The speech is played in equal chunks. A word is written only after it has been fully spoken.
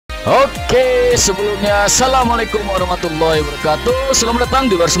Oke, sebelumnya assalamualaikum warahmatullahi wabarakatuh. Selamat datang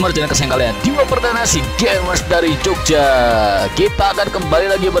di bersama channel kesayangan kalian, Duel Donasi Gamers dari Jogja. Kita akan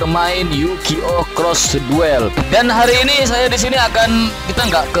kembali lagi bermain Yu-Gi-Oh Cross Duel. Dan hari ini saya di sini kita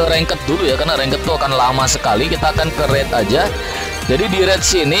nggak ke ranked dulu ya, karena ranked itu akan lama sekali. Kita akan ke raid aja. Jadi di raid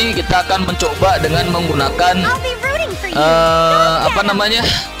sini kita akan mencoba dengan menggunakan apa namanya?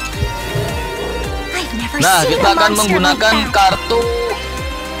 Nah, kita akan menggunakan kartu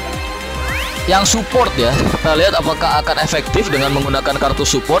yang support ya. Kita lihat apakah akan efektif dengan menggunakan kartu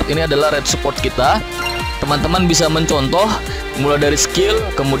support. Ini adalah red support kita. Teman-teman bisa mencontoh mulai dari skill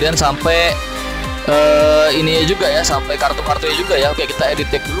kemudian sampai ini juga ya, sampai kartu-kartunya juga ya. Oke, kita edit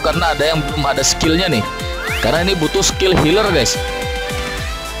tag dulu karena ada yang belum ada skillnya nih. Karena ini butuh skill healer guys.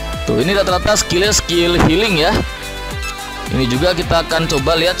 Tuh, ini rata-rata skillnya skill healing ya. Ini juga kita akan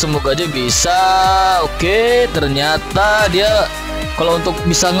coba lihat, semoga aja bisa. Oke, ternyata dia kalau untuk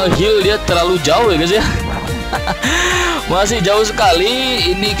bisa nge-heal dia terlalu jauh ya guys ya. Masih jauh sekali.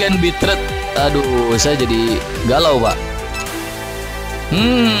 Ini can be trade. Aduh, saya jadi galau pak.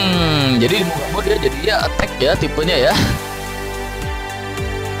 Jadi mau dia jadinya attack ya tipenya ya.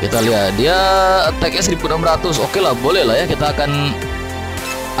 Kita lihat dia attacknya 1600. Oke lah, boleh lah ya. Kita akan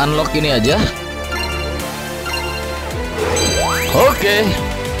unlock ini aja. Oke,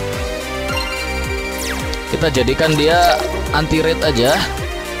 kita jadikan dia anti raid aja.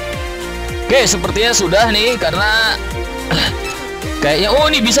 Oke, sepertinya sudah nih, karena kayaknya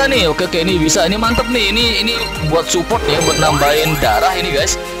ini bisa nih. Oke, ini bisa. Ini mantep nih. Ini buat support ya, buat nambahin darah ini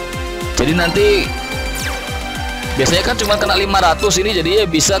guys. Jadi nanti biasanya kan cuma kena 500, ini jadinya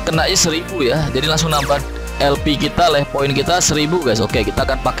bisa kenanya 1000 ya. Jadi langsung nambah LP kita, life point kita 1000 guys. Oke, kita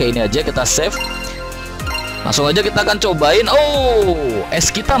akan pakai ini aja, kita save. Langsung aja kita akan cobain. Oh, es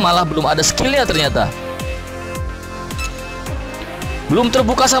kita malah belum ada skillnya ternyata. Belum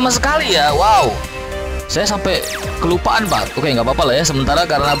terbuka sama sekali ya. Wow, saya sampai kelupaan pak. Oke, nggak apa-apa lah ya. Sementara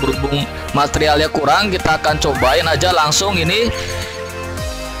karena berhubung materialnya kurang, kita akan cobain aja langsung ini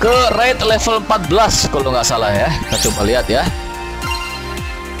ke raid level 14 kalau nggak salah ya. Kita coba lihat ya.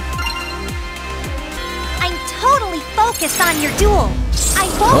 I'm totally focused on your duel.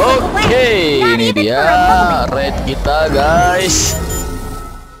 Oke, ini dia raid kita guys.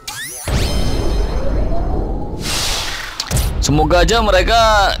 Semoga aja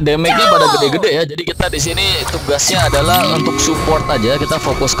mereka damage-nya pada gede-gede ya. Jadi kita di sini tugasnya adalah untuk support aja. Kita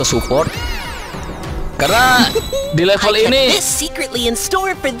fokus ke support. Karena di level ini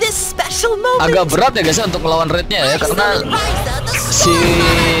agak berat ya guys ya untuk melawan raid-nya ya. Karena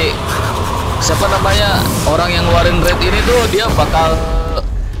siapa namanya orang yang ngeluarin raid ini tuh dia bakal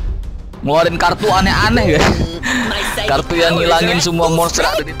ngeluarin kartu aneh-aneh guys. Kartu yang ngilangin semua monster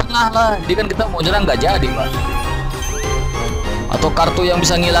ada di tengah lah. Jadi kan kita mau nyerang nggak jadi pak. Atau kartu yang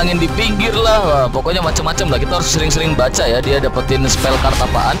bisa ngilangin di pinggir lah. Wah, pokoknya macam-macam lah. Kita harus sering-sering baca ya dia dapetin spell card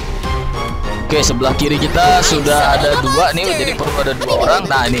apaan. Oke, sebelah kiri kita sudah ada dua nih, jadi perlu ada dua orang.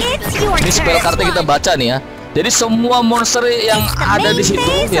 Nah, ini spell cardnya kita baca nih ya. Jadi semua monster yang ada di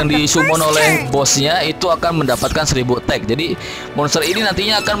situ yang disummon oleh bosnya itu akan mendapatkan 1000 attack. Jadi monster ini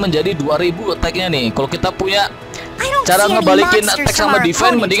nantinya akan menjadi 2000 attacknya nih. Kalau kita punya cara ngebalikin attack sama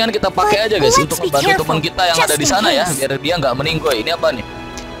defense, mendingan kita pakai aja guys untuk membantu teman kita yang ada di sana ya, biar dia nggak meninggoy. Ini apa nih?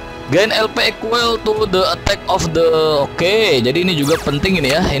 Gain LP equal to the attack of the. Oke, jadi ini juga penting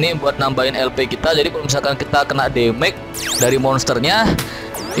ini ya. Ini buat nambahin LP kita. Jadi kalau misalkan kita kena damage dari monsternya,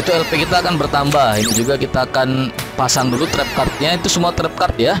 itu LP kita akan bertambah. Ini juga kita akan pasang dulu trap cardnya. Itu semua trap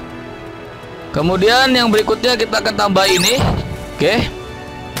card ya. Kemudian yang berikutnya kita akan tambah ini. Oke.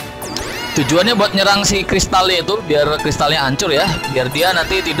 Tujuannya buat nyerang si kristalnya itu, biar kristalnya hancur ya, biar dia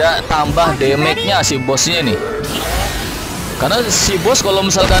nanti tidak tambah damage-nya si bosnya nih. Karena si bos kalau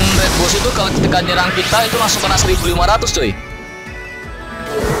misalkan red boss itu kalau ketika nyerang kita itu langsung kena 1500 cuy.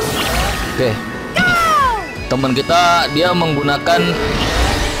 Oke. Teman kita dia menggunakan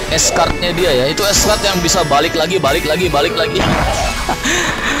S card-nya dia ya. Itu S card yang bisa balik lagi.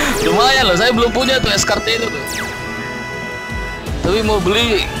 Lumayan loh, saya belum punya tuh S card-nya itu tuh. Tapi mau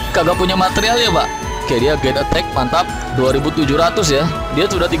beli kagak punya material ya pak. Oke, dia gain attack mantap 2700 ya. Dia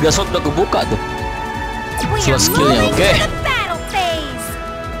sudah 3 shot udah kebuka tuh slot skillnya. Oke,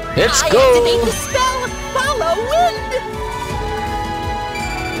 let's go.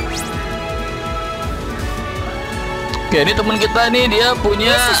 Oke, ini teman kita nih dia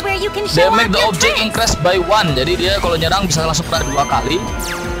punya damage the object increased by 1. Jadi dia kalau nyerang bisa langsung kena 2 kali.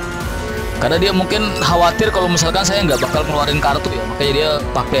 Karena dia mungkin khawatir kalau misalkan saya nggak bakal ngeluarin kartu ya, makanya dia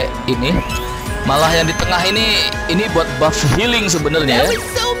pakai ini. Malah yang di tengah ini buat buff healing sebenarnya ya.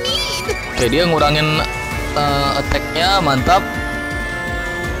 Oke, dia ngurangin attack-nya, mantap.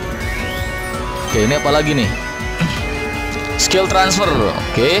 Oke, ini apa lagi nih? Skill transfer.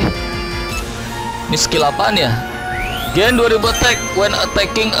 Oke. Ini skill apaan ya? Gain 2000 attack when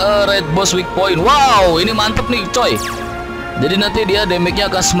attacking a red boss weak point. Wow, ini mantep nih coy. Jadi nanti dia damage-nya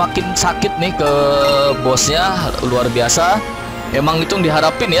akan semakin sakit nih ke bosnya, luar biasa. Emang itu yang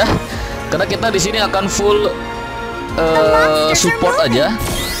diharapin ya. Karena kita di sini akan full support aja.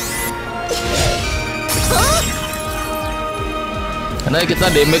 Karena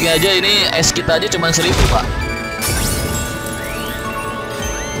kita damage-nya aja ini es kita aja cuma 1000 Pak.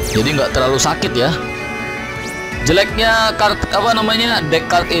 Jadi nggak terlalu sakit ya. Jeleknya deck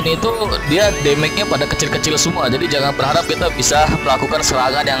card ini tuh dia damage-nya pada kecil-kecil semua. Jadi jangan berharap kita bisa melakukan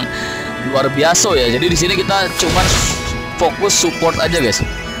serangan yang luar biasa ya. Jadi di sini kita cuma fokus support aja guys.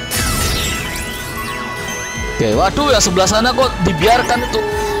 Oke, waduh yang sebelah sana kok dibiarkan tuh.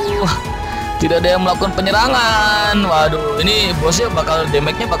 Tidak ada yang melakukan penyerangan. Waduh, ini bosnya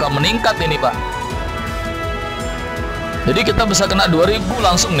damage-nya bakal meningkat ini Pak. Jadi kita bisa kena 2000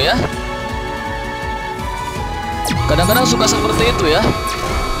 langsung nih ya. Kadang-kadang suka seperti itu ya.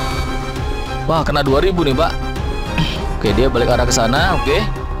 Wah, kena 2000 nih Pak. Oke, dia balik arah ke sana. Oke.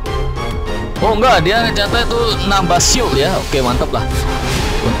 Oh enggak, dia ternyata itu nambah shield ya. Oke, mantap lah.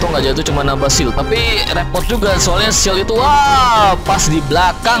 Untung aja itu cuma nambah shield. Tapi repot juga soalnya shield itu pas di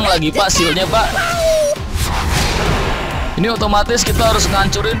belakang lagi Pak shieldnya Pak. Ini otomatis kita harus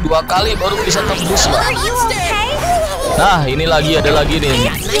ngancurin 2 kali baru bisa tembus Pak. Nah, ini lagi ada lagi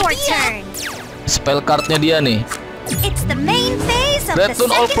nih. Spell cardnya dia nih.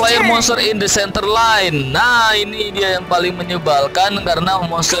 Return all player monster in the center line. Nah, ini dia yang paling menyebalkan karena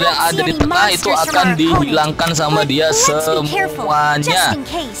monster yang ada di tengah itu akan dihilangkan sama dia semuanya.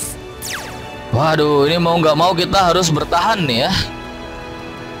 Waduh, ini mau nggak mau kita harus bertahan nih ya.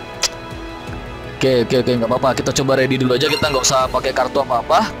 Oke, nggak apa-apa. Kita coba ready dulu aja. Kita nggak usah pakai kartu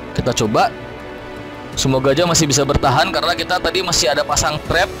apa-apa. Kita coba. Semoga aja masih bisa bertahan karena kita tadi masih ada pasang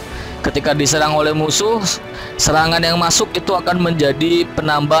trap. Ketika diserang oleh musuh, serangan yang masuk itu akan menjadi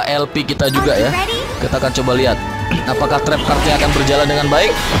penambah LP kita juga ya. Kita akan coba lihat apakah trap cardnya akan berjalan dengan baik.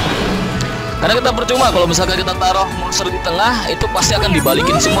 Karena kita percuma kalau misalkan kita taruh monster di tengah, itu pasti akan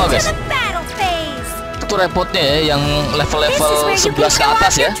dibalikin semua guys. Itu repotnya ya, yang level-level 11 ke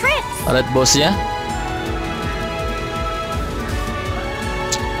atas ya, red bossnya.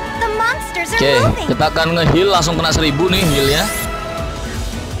 Oke, kita akan nge-heal langsung kena 1000 nih healnya.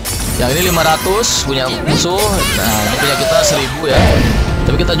 Yang ini 500 punya musuh. Nah, ini punya kita 1000 ya.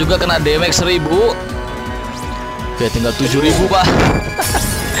 Tapi kita juga kena damage 1000. Oke, tinggal 7000 Pak.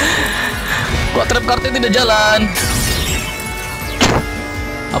 Kok trap cardnya tidak jalan?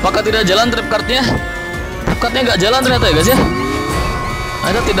 Apakah tidak jalan trap cardnya? Trap cardnya nggak jalan ternyata ya guys ya.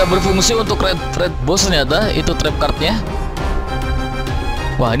 Ada tidak berfungsi untuk red boss ternyata itu trap cardnya.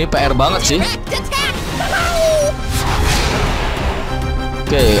 Wah, ini PR banget sih.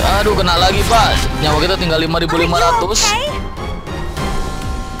 Oke, aduh kena lagi Pak. Nyawa kita tinggal 5500.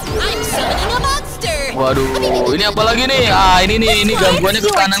 Waduh, ini apa lagi nih? Ini gangguannya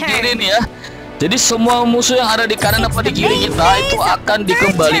ke kanan kiri nih ya. Jadi semua musuh yang ada di kanan apa di kiri kita itu akan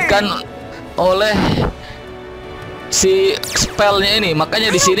dikembalikan oleh si spellnya ini.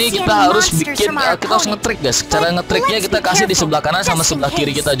 Makanya di sini kita harus bikin, kita harus ngetrik guys. Cara ngetriknya kita kasih di sebelah kanan sama sebelah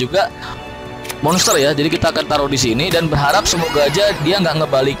kiri kita juga monster ya. Jadi kita akan taruh di sini dan berharap semoga aja dia nggak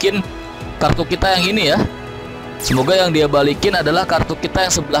ngebalikin kartu kita yang ini ya. Semoga yang dia balikin adalah kartu kita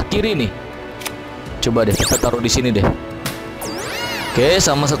yang sebelah kiri nih. Coba deh kita taruh di sini deh. Oke,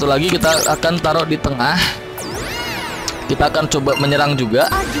 sama satu lagi kita akan taruh di tengah. Kita akan coba menyerang juga.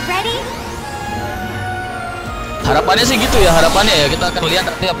 Harapannya sih gitu ya, harapannya ya. Kita akan lihat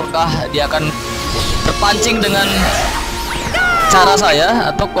nanti apakah dia akan terpancing dengan cara saya,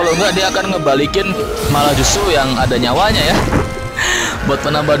 atau kalau enggak dia akan ngebalikin malah justru yang ada nyawanya ya. Buat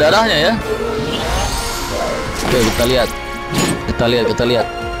penambah darahnya ya. Oke, kita lihat.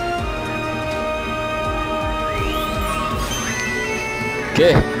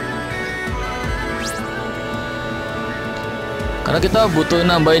 Oke. Karena kita butuh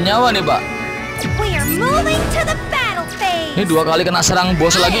nambahin nyawa nih, Pak. Ini 2 kali kena serang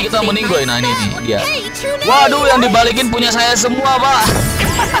bos lagi kita meninggoy. Nah, ini dia. Waduh, yang dibalikin punya saya semua, Pak.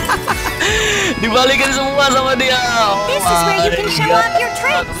 Dibalikin semua sama dia. Oh,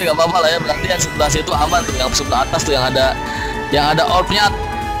 tapi nggak apa-apa lah ya, berarti yang sebelah situ aman tuh, yang sebelah atas tuh yang ada orbnya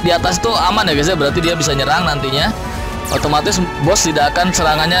di atas tuh aman ya guys ya. Berarti dia bisa nyerang nantinya. Otomatis bos tidak akan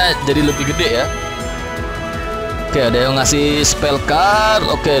serangannya jadi lebih gede ya. Oke, ada yang ngasih spell card.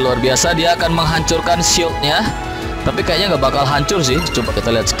 Oke, luar biasa, dia akan menghancurkan shieldnya. Tapi kayaknya nggak bakal hancur sih. Coba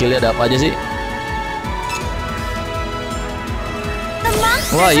kita lihat skillnya ada apa aja sih.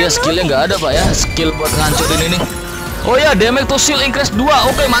 Wah, monsters iya are skillnya moving. nggak ada pak ya, skill buat ngancurin ini. Oh ya, damage to shield increase 2.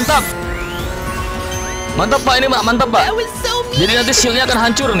 Oke, mantap. Mantap pak, ini pak, mantap pak. Jadi nanti shieldnya akan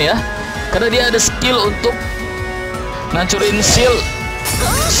hancur nih ya, karena dia ada skill untuk ngancurin shield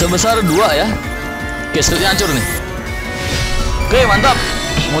sebesar 2 ya. Oke, shieldnya hancur nih. Oke, mantap.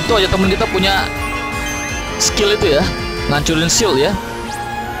 Untung aja temen kita punya skill itu ya, ngancurin shield ya.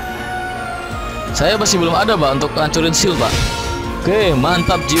 Saya masih belum ada pak untuk ngancurin shield pak. Oke,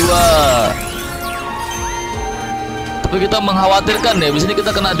 mantap jiwa. Tapi kita mengkhawatirkan ya, di sini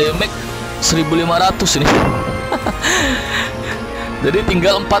kita kena damage 1500 ini. Jadi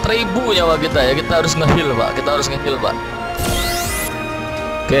tinggal 4000 nyawa kita ya. Kita harus nge-heal pak, kita harus nge-heal pak.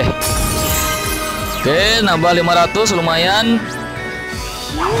 Oke. Oke, nambah 500 lumayan.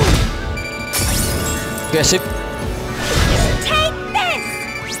 Oke, sip. Take this.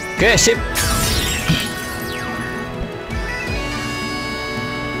 Oke, sip.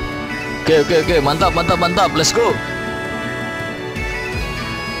 Oke, mantap, mantap, mantap. Let's go.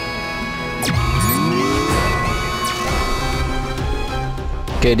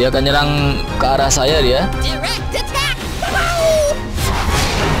 Oke, dia akan nyerang ke arah saya dia. Direct attack.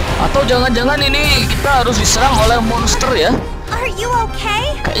 Atau jangan-jangan ini kita harus diserang oleh monster ya? Are you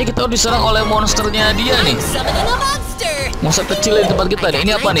okay? Kayaknya kita harus diserang oleh monsternya dia nih. Summoning a monster. Monster kecil di tempat kita nih.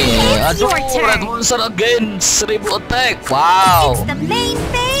 Ini apa nih? Aduh, red monster again, 1000 attack. Wow. It's the main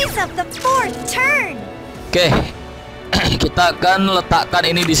phase of the 4th turn. Oke, kita akan letakkan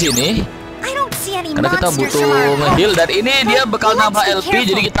ini di sini I don't see any karena kita monsters butuh from our nge-heal, home. dan ini dia bakal nambah LP,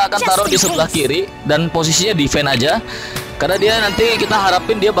 jadi kita akan taruh di sebelah kiri dan posisinya defend aja. Karena dia nanti kita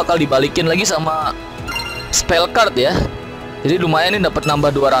harapin dia bakal dibalikin lagi sama spell card ya. Jadi lumayan nih, dapat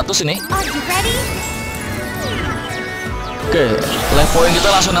nambah 200 ini. Are you ready? Oke, life point kita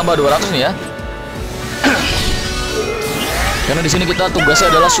langsung nambah 200 nih ya. Karena di sini kita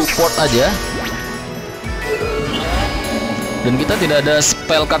tugasnya adalah support aja. Dan kita tidak ada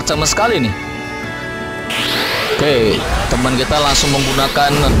spell card sama sekali nih. Oke, teman kita langsung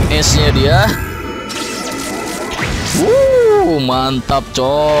menggunakan ace-nya dia. Mantap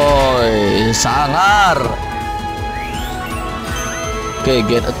coy, sangar. Oke,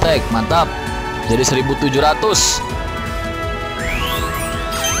 get attack, mantap. Jadi 1700.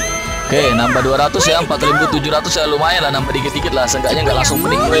 Oke, nambah 200 ya, 4700 ya, lumayan lah, nambah dikit-dikit lah, seenggaknya nggak langsung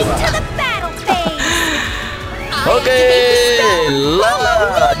We're meninggal moving pak. to the battle phase. Oke,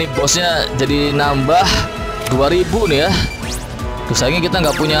 lah, ini bosnya jadi nambah 2000 nih ya. Terus sayangnya kita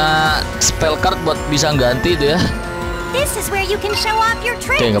nggak punya spell card buat bisa ganti itu ya. This is where you can show off your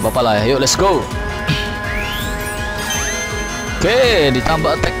Oke, tricks. nggak apa-apa lah ya. Yuk, let's go. Oke, ditambah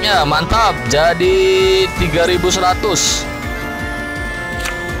attack-nya, mantap. Jadi 3100.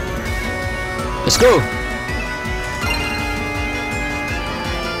 Let's go.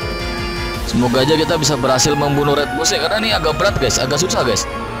 Semoga aja kita bisa berhasil membunuh red boss ya, karena ini agak berat guys, agak susah guys.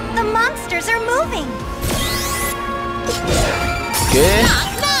 The monsters are moving. Oke,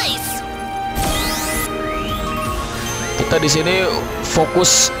 Nice. kita di sini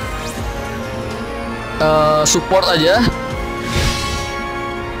fokus support aja.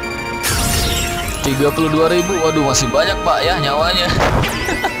 32.000, waduh masih banyak pak ya nyawanya.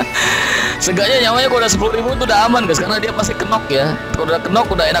 Seenggaknya nyawanya kalau udah 10.000 itu udah aman guys, karena dia pasti knock ya. Kalau udah knock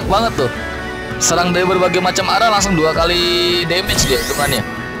udah enak banget tuh. Serang dari berbagai macam arah langsung 2 kali damage dia hitungannya.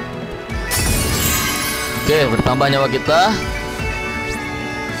 Oke, bertambah nyawa kita.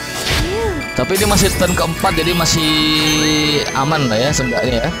 Tapi ini masih turn keempat, jadi masih aman lah ya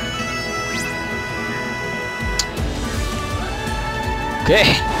seenggaknya ya. Oke,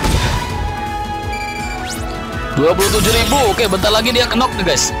 27.000. Oke, bentar lagi dia knock nih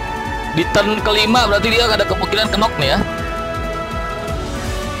guys. Di turn kelima berarti dia ada kemungkinan knock nih ya.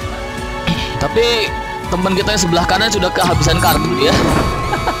 Tapi teman kita yang sebelah kanan sudah kehabisan kartu dia.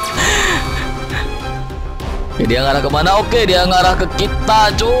 Oke, dia ngarah kemana? Oke, dia ngarah ke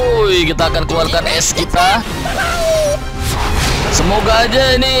kita cuy. Kita akan keluarkan es kita. Semoga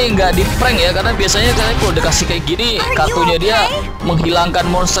aja ini nggak di prank ya, karena biasanya kalau dikasih kayak gini kartunya dia menghilangkan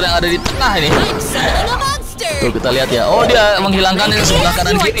monster yang ada di tengah ini. Tuh kita lihat ya. Oh, dia menghilangkan yang sebelah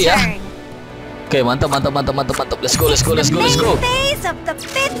kanan kiri ya. Oke, mantap, mantap, mantap, mantap, mantap. Let's go, let's go, let's go, let's go. Phase of the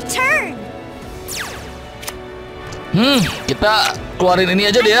 5th turn. Kita keluarin ini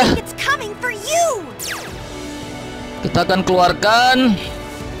aja deh ya. It's coming for you. Kita akan keluarkan.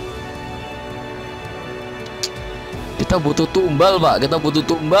 Kita butuh tumbal, Pak. Kita butuh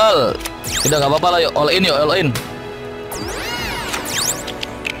tumbal. Udah nggak apa-apa lah, yuk all in, yuk all in.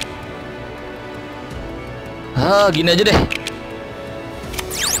 Gini aja deh.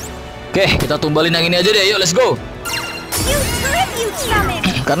 Oke, kita tumbalin yang ini aja deh. Yuk, let's go. You tricked Tribute summon.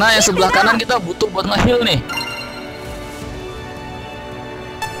 Karena yang sebelah kanan kita butuh buat nge-heal nih.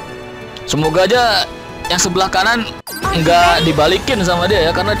 Semoga aja yang sebelah kanan nggak dibalikin sama dia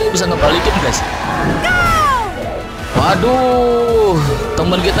ya, karena dia bisa ngebalikin guys. Waduh,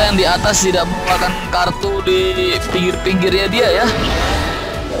 temen kita yang di atas tidak menggunakan kartu di pinggir-pinggirnya dia ya.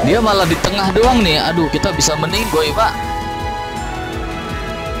 Dia malah di tengah doang nih. Aduh, kita bisa meninggoy pak.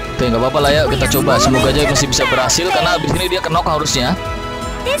 Oke, nggak apa-apa lah ya, kita coba. Semoga aja masih bisa berhasil karena abis ini dia knock harusnya.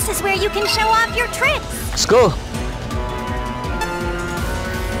 Let's go.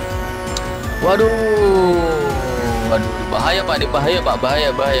 Waduh, waduh, bahaya pak, ini bahaya pak, bahaya.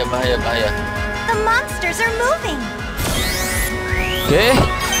 The monsters are moving. Oke.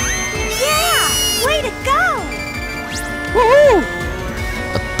 Yeah, way to go. Woohoo.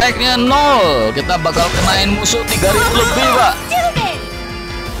 Attack-nya 0. Kita bakal kenain musuh 3000 lebih pak.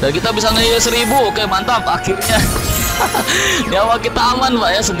 Dan kita bisa nge-heal 1000. Oke, mantap. Akhirnya nyawa kita aman pak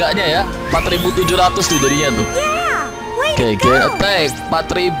ya, seenggaknya ya. 4700 tuh jadinya tuh. Oke, gain attack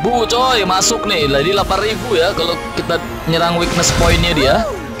 4000 coy, masuk nih. Jadi 8000 ya kalau kita nyerang weakness point-nya dia.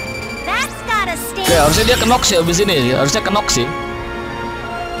 Oke, harusnya dia knock sih abis ini. Harusnya knock sih.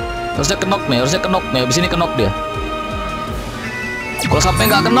 Harusnya knock nih, abis ini knock dia. Kalau sampai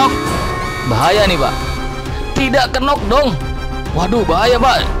nggak knock, bahaya nih pak. Tidak knock dong. Waduh, bahaya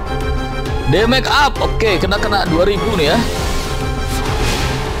pak. Damage up. Oke, kena 2000 nih ya.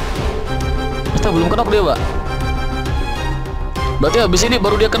 Kita belum knock dia pak. Berarti habis ini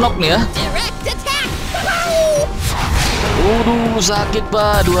baru dia knock nih ya. Waduh, sakit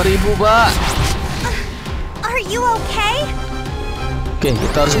pak. 2000 pak. Are you okay? Oke,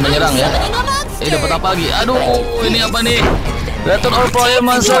 kita harus menyerang ya. Ini dapat apa lagi? Aduh, ini apa nih? Return all player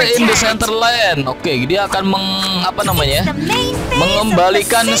monster in the center lane. Oke, dia akan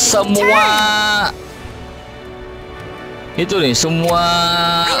mengembalikan semua itu nih, semua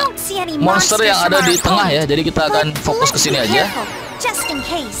monster yang ada di tengah ya. Jadi kita akan fokus ke sini aja.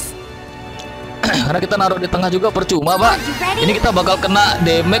 Karena kita naruh di tengah juga percuma, Pak. Ini kita bakal kena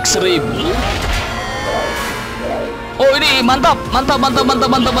damage 1000. Oh, ini mantap. Teman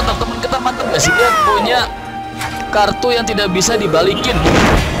kita mantap guys. Dia punya kartu yang tidak bisa dibalikin.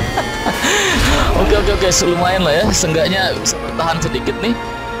 Oke, lumayan lah ya. Seenggaknya bisa bertahan sedikit nih.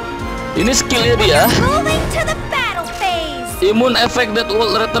 Ini skillnya dia. Immune effect that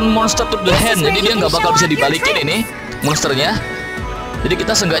will return monster to the hand. Jadi dia nggak bakal bisa dibalikin ini monsternya. Jadi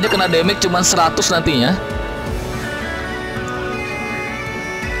kita seenggaknya kena damage cuma 100 nantinya.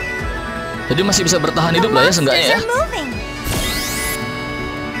 Jadi masih bisa bertahan hidup lah ya seenggaknya ya.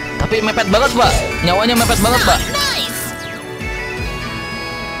 Tapi mepet banget pak. Nyawanya mepet banget pak.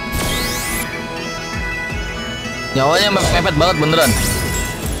 Nyawanya mepet banget beneran.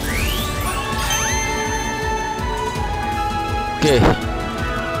 Oke,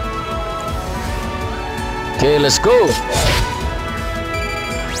 let's go.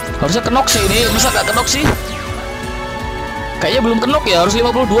 Harusnya kenok sih ini. Masa gak kenok sih? Kayaknya belum kenok ya. Harus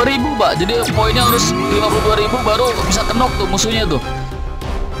 52.000 pak. Jadi poinnya harus 52.000 baru bisa kenok tuh musuhnya tuh.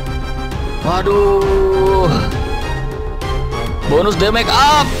 Waduh. Bonus damage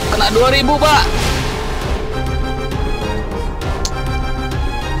up. Kena 2000 pak.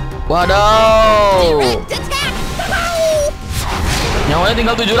 Waduh. Nyawanya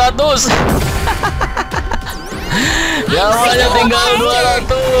tinggal 700. Nyawanya tinggal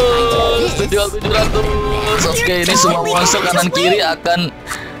 200. Tinggal 700. Oke, ini semua monster kanan kiri akan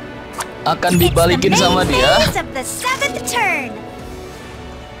dibalikin sama dia.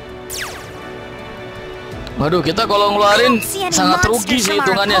 Waduh, kita kalau ngeluarin sangat rugi sih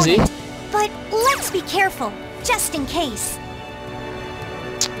hitungannya sih.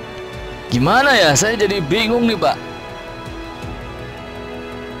 Gimana ya? Saya jadi bingung nih, Pak.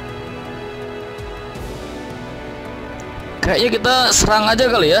 Kayaknya kita serang aja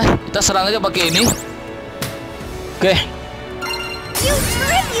kali ya. Kita serang aja pakai ini. Oke.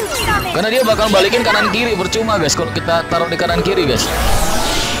 Karena dia bakal balikin kanan kiri, percuma guys kalau kita taruh di kanan kiri guys.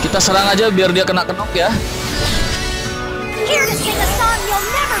 Kita serang aja biar dia kena knock ya.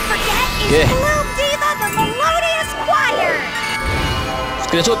 Oke.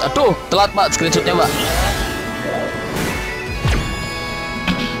 Screenshot, aduh, telat pak screenshotnya pak.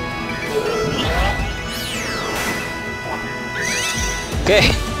 Oke.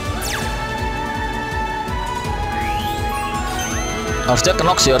 Harusnya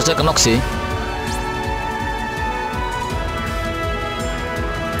kenok sih.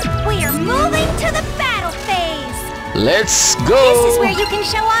 We are moving to the battle phase. Let's go. This is where you can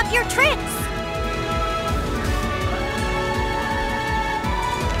show off your tricks.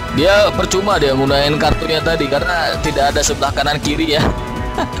 Dia percuma dia gunain kartunya tadi karena tidak ada sebelah kanan kiri ya.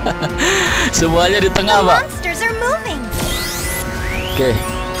 Semuanya di tengah, Pak. Oke.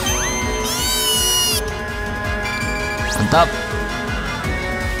 Mantap.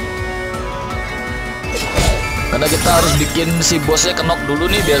 Karena kita harus bikin si bosnya knock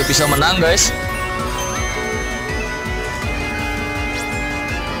dulu nih biar bisa menang, guys.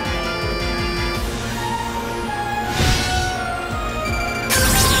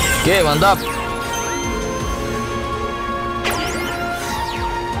 Oke, mantap.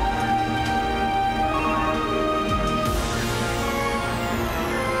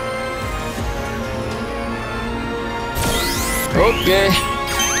 Oke.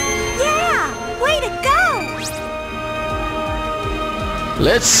 Yeah, way to go.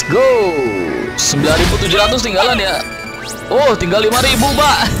 Let's go. 9.700 tinggalan ya. Oh, tinggal 5.000,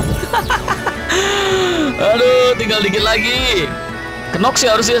 Pak. Aduh, tinggal dikit lagi. Kenok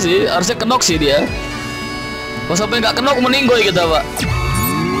sih harusnya kenok sih dia. Kalau sampai nggak kenok meninggoy kita, Pak.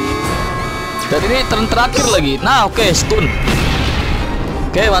 Dan ini turn terakhir lagi. Nah, oke, stun.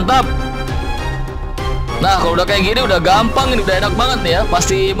 Oke, mantap. Nah, kalau udah kayak gini udah gampang, ini udah enak banget nih ya.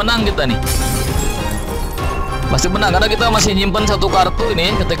 Pasti menang kita nih. Pasti menang karena kita masih nyimpen satu kartu ini.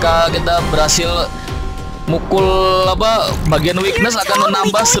 Ketika kita berhasil mukul apa bagian weakness akan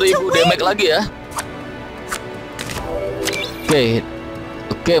menambah 1000 damage lagi ya.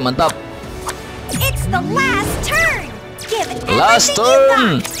 Oke, mantap. It's the last turn. Give it Last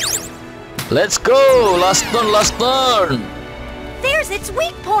turn. Let's go. Last turn. There's its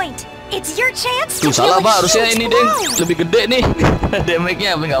weak point. It's your chance to Salah, feel a Pak. Harusnya huge ini deh blow. lebih gede nih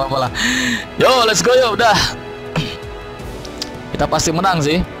damage-nya, tapi nggak apa-apa lah. Yo, let's go yo, udah. Kita pasti menang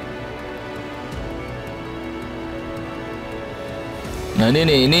sih. Nah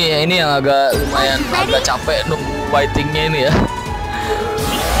ini yang agak lumayan agak capek nunggu fightingnya ini ya.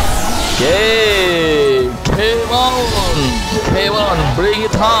 Come on, bring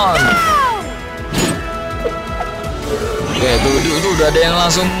it on. Oke, tuh udah ada yang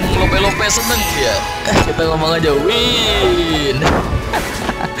langsung lope-lope seneng dia. Kita ngomong aja win.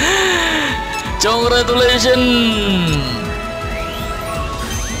 Congratulations.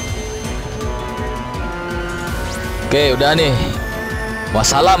 Oke, udah nih.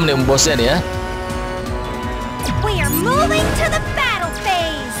 Wassalam nih bosnya nih ya. We are moving to the battle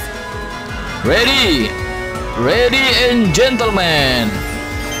phase. Ready and gentlemen.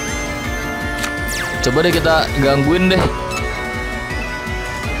 Coba deh kita gangguin deh.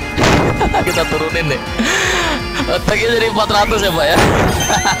 Kita turunin deh. Attack-nya jadi 400 ya, Pak ya.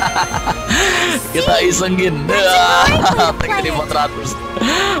 Kita isengin. Attack jadi 400.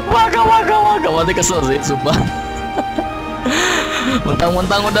 Waka. Mati kesel sih, sumpah.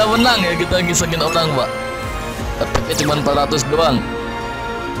 Mentang-mentang udah menang ya kita ngisengin orang, Pak. Attack-nya cuma 400 doang.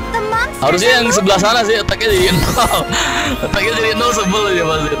 Harusnya yang sebelah sana sih attack-nya jadi 0. Attack-nya jadi 0 sebel aja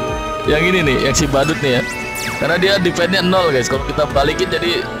pasti. Yang ini nih, yang si badut nih ya. Karena dia defense-nya 0, guys. Kalau kita balikin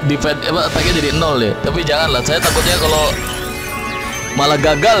jadi defense attack-nya jadi 0 ya. Tapi janganlah, saya takutnya kalau malah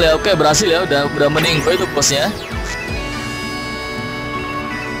gagal ya. Oke, berhasil ya, udah meninggal itu bosnya.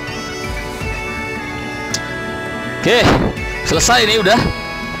 Oke, selesai nih udah.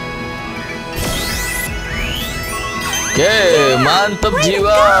 Oke, mantep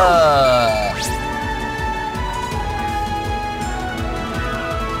jiwa.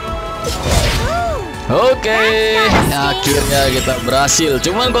 Oke, akhirnya kita berhasil.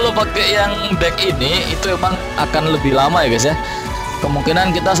 Cuman kalau pakai yang deck ini itu emang akan lebih lama ya guys ya.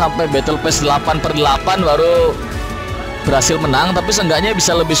 Kemungkinan kita sampai battle pass 8/8 baru berhasil menang, tapi seenggaknya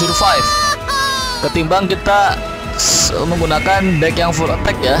bisa lebih survive ketimbang kita menggunakan deck yang full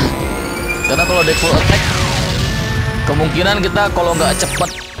attack ya. Karena kalau deck full attack kemungkinan kita kalau nggak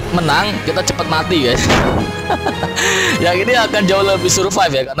cepat menang, kita cepat mati guys. Yang ini akan jauh lebih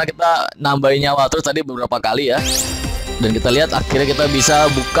survive ya, karena kita nambahin nyawa terus tadi beberapa kali ya. Dan kita lihat akhirnya kita bisa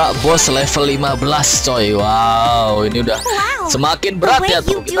buka boss level 15 coy. Wow, ini udah semakin berat ya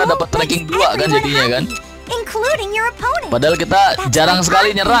tuh. Kita dapat ranking 2 kan jadinya kan. Padahal kita jarang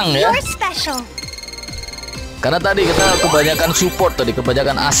sekali nyerang ya. Karena tadi kita kebanyakan support tadi,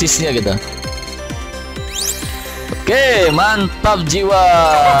 kebanyakan asisnya kita. Oke, mantap jiwa.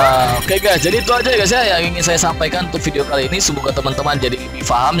 Oke guys, jadi itu aja guys ya yang ingin saya sampaikan untuk video kali ini. Semoga teman-teman jadi lebih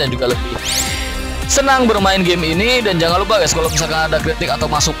paham dan juga lebih senang bermain game ini. Dan jangan lupa guys, kalau misalkan ada kritik atau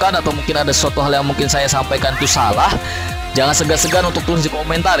masukan atau mungkin ada suatu hal yang mungkin saya sampaikan itu salah, jangan segan-segan untuk tulis di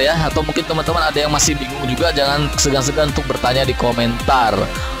komentar ya. Atau mungkin teman-teman ada yang masih bingung juga, jangan segan-segan untuk bertanya di komentar.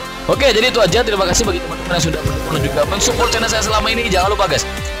 Oke, jadi itu aja. Terima kasih bagi teman-teman yang sudah mendukung dan juga mensupport channel saya selama ini. Jangan lupa guys,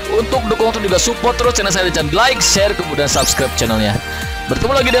 untuk dukung dan juga support terus channel saya dengan like, share, kemudian subscribe channelnya.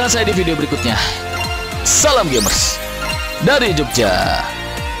 Bertemu lagi dengan saya di video berikutnya. Salam gamers dari Jogja.